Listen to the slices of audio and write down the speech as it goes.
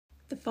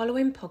The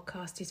following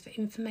podcast is for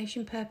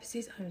information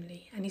purposes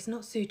only and is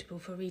not suitable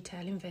for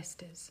retail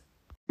investors.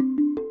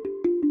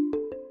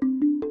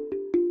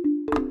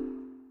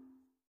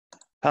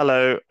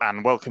 Hello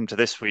and welcome to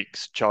this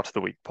week's Chart of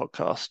the Week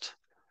podcast.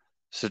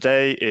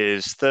 Today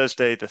is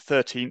Thursday the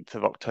 13th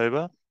of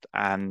October,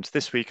 and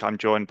this week I'm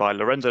joined by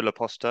Lorenzo La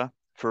Posta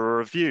for a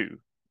review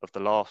of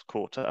the last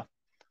quarter.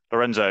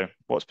 Lorenzo,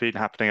 what's been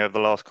happening over the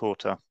last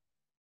quarter?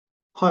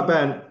 Hi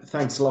Ben,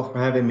 thanks a lot for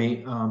having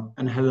me,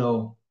 and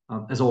hello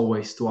as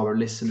always to our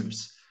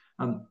listeners.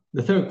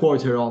 The third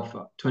quarter of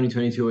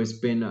 2022 has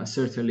been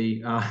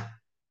certainly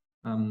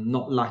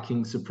not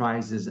lacking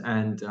surprises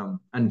and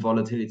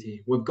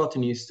volatility. We've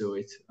gotten used to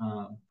it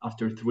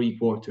after 3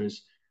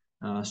 quarters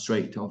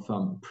straight of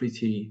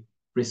pretty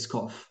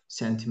risk-off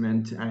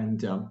sentiment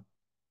and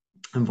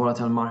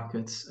volatile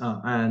markets.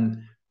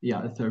 And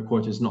yeah, the third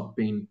quarter has not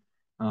been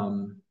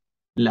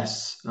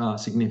less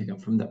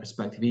significant from that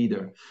perspective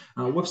either.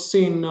 We've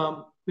seen,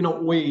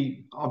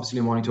 we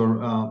obviously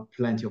monitor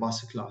plenty of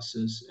asset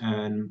classes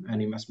and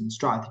investment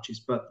strategies,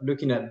 but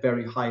looking at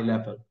very high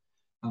level,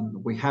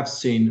 we have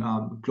seen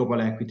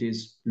global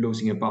equities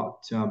losing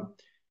about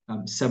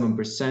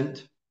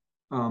 7%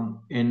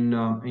 in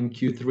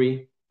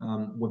Q3.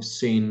 We've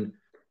seen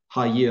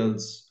high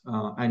yields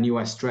and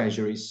US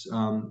Treasuries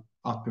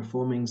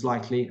outperforming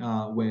slightly,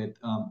 with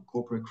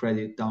corporate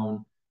credit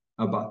down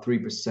about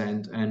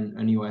 3%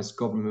 and US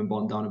government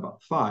bond down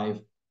about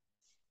 5%.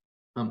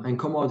 And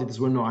commodities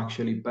were not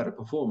actually better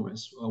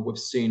performers. We've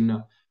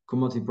seen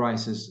commodity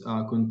prices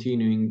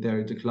continuing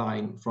their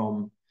decline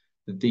from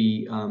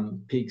the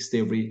peaks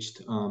they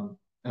reached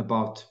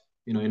about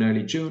in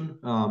early June.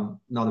 Now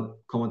the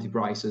commodity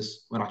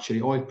prices, well,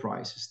 actually oil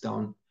prices,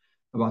 down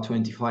about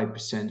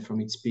 25% from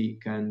its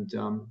peak, and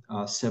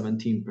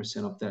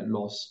 17% of that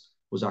loss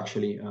was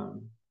actually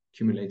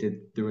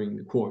accumulated during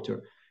the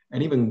quarter.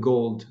 And even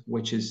gold,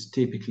 which is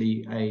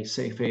typically a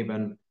safe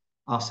haven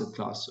asset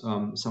class,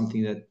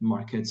 something that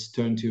markets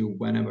turn to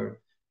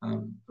whenever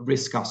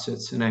risk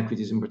assets and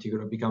equities in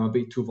particular become a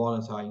bit too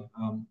volatile.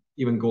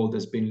 Even gold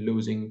has been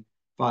losing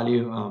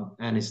value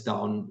and is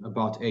down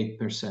about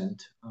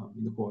 8%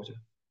 in the quarter.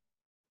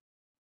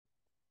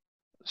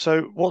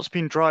 So what's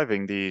been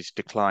driving these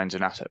declines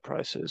in asset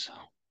prices?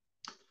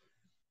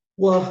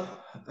 Well,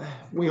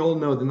 we all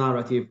know the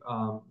narrative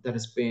that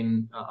has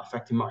been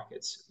affecting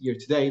markets year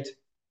to date,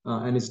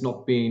 and it's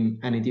not been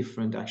any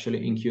different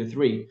actually in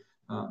Q3.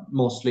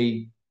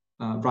 Mostly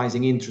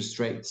rising interest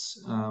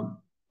rates,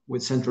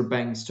 with central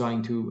banks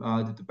trying to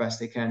do the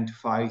best they can to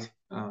fight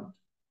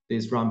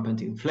this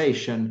rampant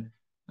inflation,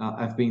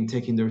 have been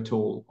taking their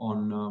toll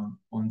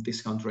on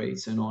discount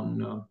rates and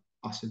on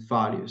asset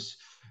values.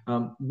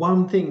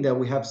 One thing that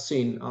we have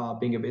seen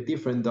being a bit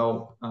different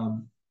though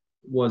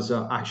was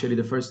actually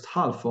the first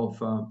half of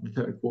the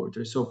third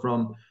quarter. So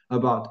from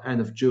about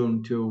end of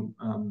June to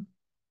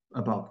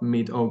about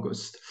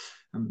mid-August,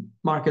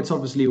 markets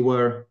obviously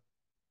were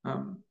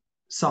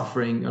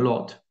suffering a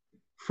lot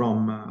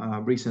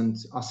from recent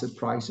asset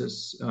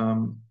prices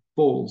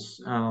falls,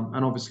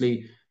 and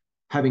obviously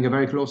having a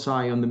very close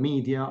eye on the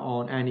media,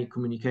 on any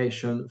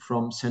communication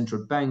from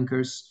central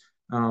bankers,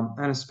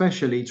 and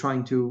especially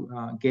trying to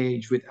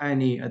gauge with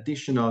any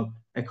additional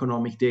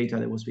economic data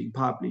that was being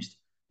published,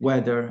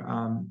 whether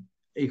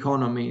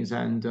economies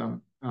and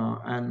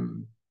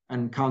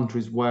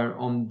countries were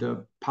on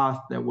the path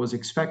that was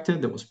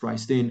expected, that was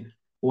priced in,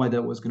 whether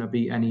there was going to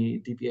be any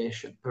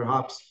deviation.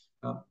 Perhaps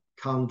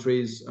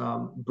countries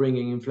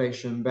bringing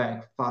inflation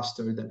back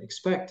faster than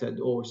expected,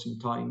 or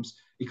sometimes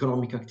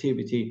economic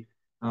activity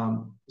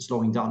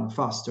slowing down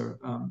faster.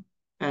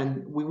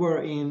 And we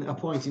were in a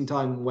point in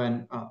time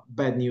when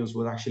bad news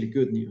was actually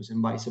good news,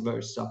 and vice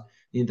versa,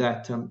 in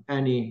that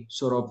any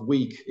sort of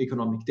weak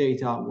economic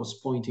data was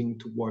pointing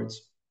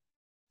towards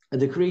a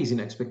decrease in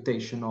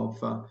expectation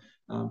of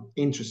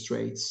interest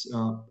rates,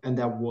 and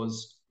that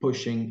was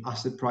pushing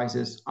asset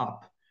prices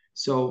up.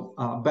 So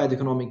bad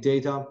economic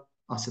data,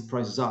 asset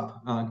prices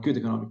up, good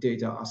economic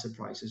data, asset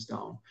prices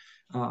down,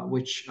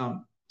 which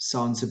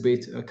sounds a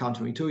bit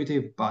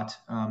counterintuitive, but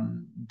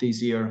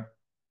this year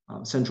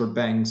central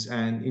banks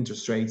and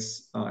interest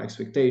rates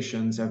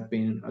expectations have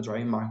been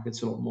driving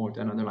markets a lot more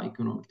than underlying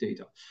economic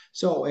data.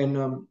 So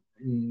in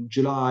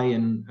July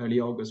and early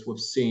August, we've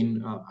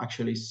seen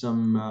actually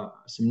some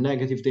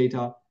negative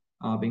data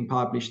being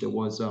published. There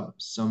was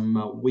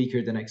some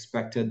weaker than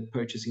expected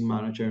purchasing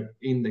manager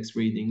index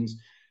readings,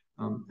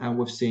 and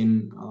we've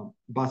seen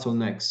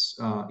bottlenecks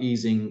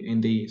easing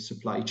in the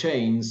supply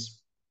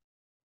chains,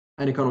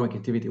 and economic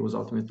activity was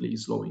ultimately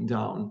slowing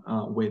down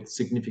with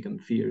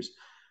significant fears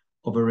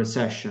of a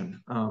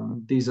recession.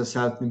 These has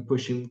helped in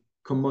pushing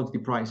commodity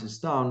prices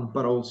down,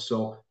 but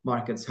also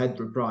markets had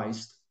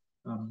repriced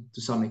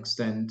to some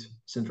extent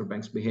central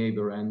banks'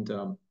 behavior and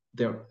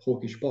their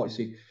hawkish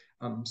policy.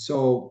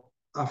 So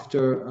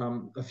after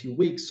a few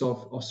weeks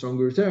of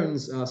stronger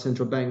returns,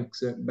 central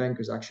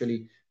bankers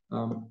actually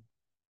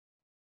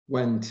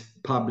went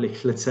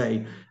public, let's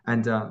say,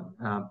 and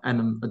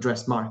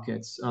addressed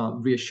markets,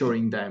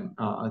 reassuring them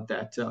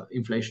that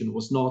inflation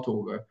was not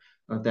over,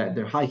 that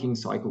their hiking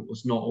cycle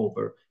was not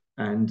over,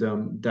 and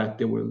that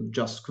they will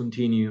just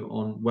continue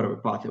on whatever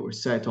path they were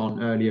set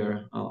on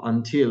earlier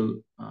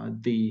until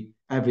the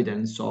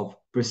evidence of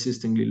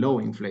persistently low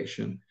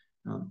inflation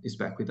is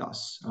back with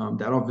us.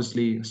 That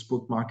obviously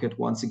spooked market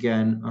once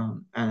again,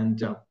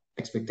 and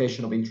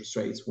expectation of interest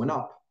rates went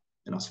up,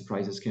 and asset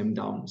prices came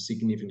down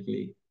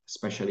significantly,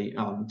 especially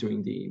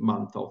during the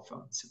month of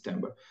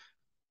September.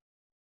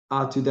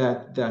 Add to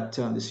that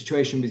the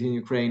situation between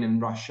Ukraine and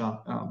Russia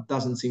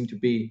doesn't seem to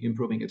be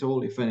improving at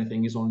all. If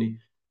anything, is only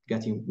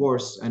getting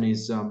worse and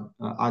is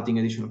adding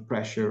additional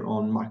pressure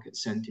on market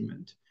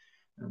sentiment.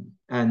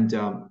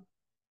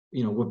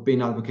 We've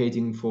been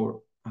advocating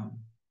for,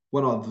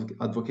 well, not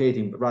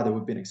advocating, but rather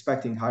we've been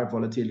expecting higher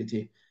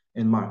volatility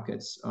in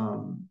markets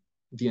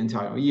the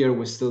entire year.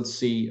 We still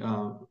see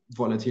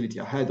volatility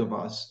ahead of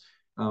us.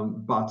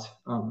 But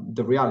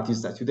the reality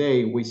is that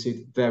today we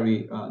see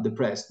very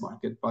depressed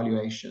market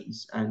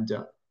valuations, and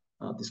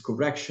these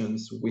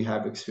corrections we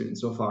have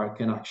experienced so far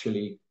can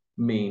actually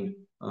mean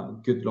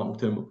good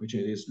long-term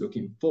opportunities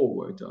looking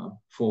forward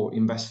for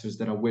investors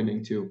that are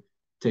willing to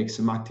take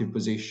some active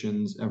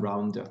positions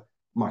around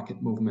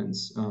market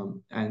movements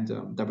and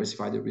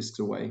diversify the risks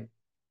away.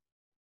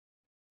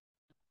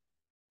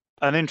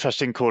 An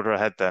interesting quarter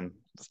ahead then.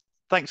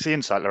 Thanks for the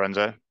insight,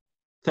 Lorenzo.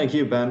 Thank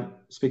you, Ben.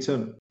 Speak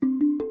soon.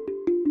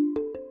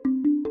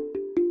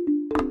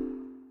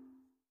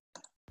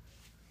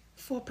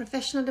 For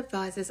professional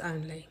advisors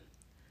only.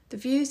 The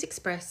views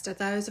expressed are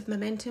those of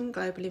Momentum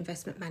Global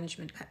Investment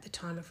Management at the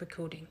time of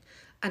recording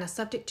and are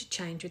subject to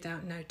change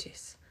without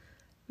notice.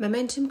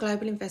 Momentum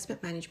Global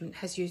Investment Management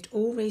has used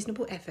all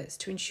reasonable efforts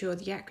to ensure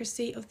the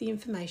accuracy of the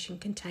information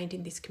contained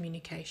in this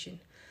communication,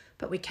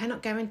 but we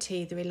cannot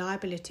guarantee the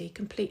reliability,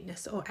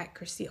 completeness or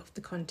accuracy of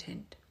the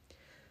content.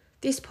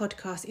 This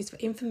podcast is for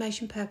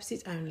information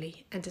purposes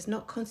only and does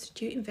not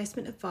constitute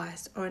investment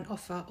advice or an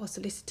offer or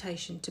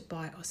solicitation to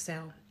buy or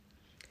sell.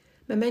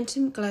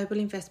 Momentum Global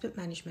Investment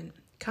Management,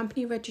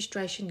 company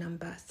registration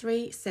number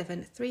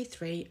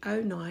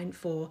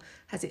 3733094,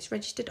 has its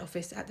registered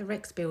office at the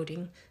Rex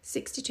Building,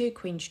 62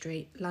 Queen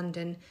Street,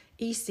 London,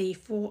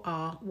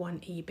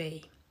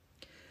 EC4R1EB.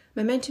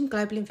 Momentum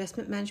Global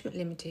Investment Management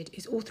Limited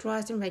is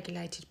authorised and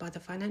regulated by the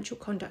Financial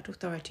Conduct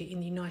Authority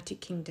in the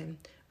United Kingdom,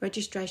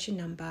 registration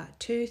number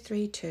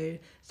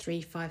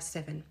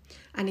 232357,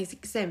 and is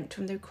exempt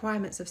from the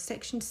requirements of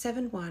Section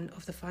 7.1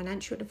 of the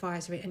Financial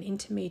Advisory and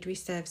Intermediary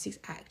Services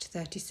Act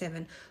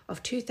 37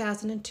 of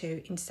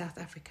 2002 in South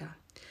Africa,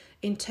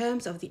 in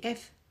terms of the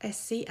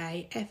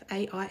FSCA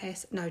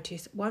FAIS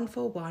Notice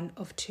 141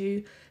 of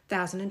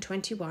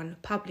 2021,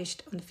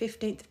 published on the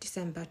 15th of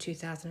December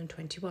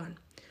 2021.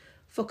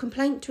 For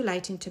complaint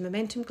relating to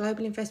Momentum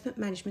Global Investment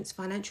Management's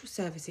financial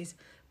services,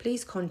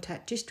 please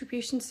contact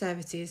distribution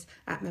services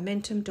at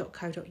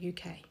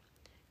momentum.co.uk.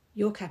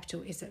 Your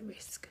capital is at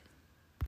risk.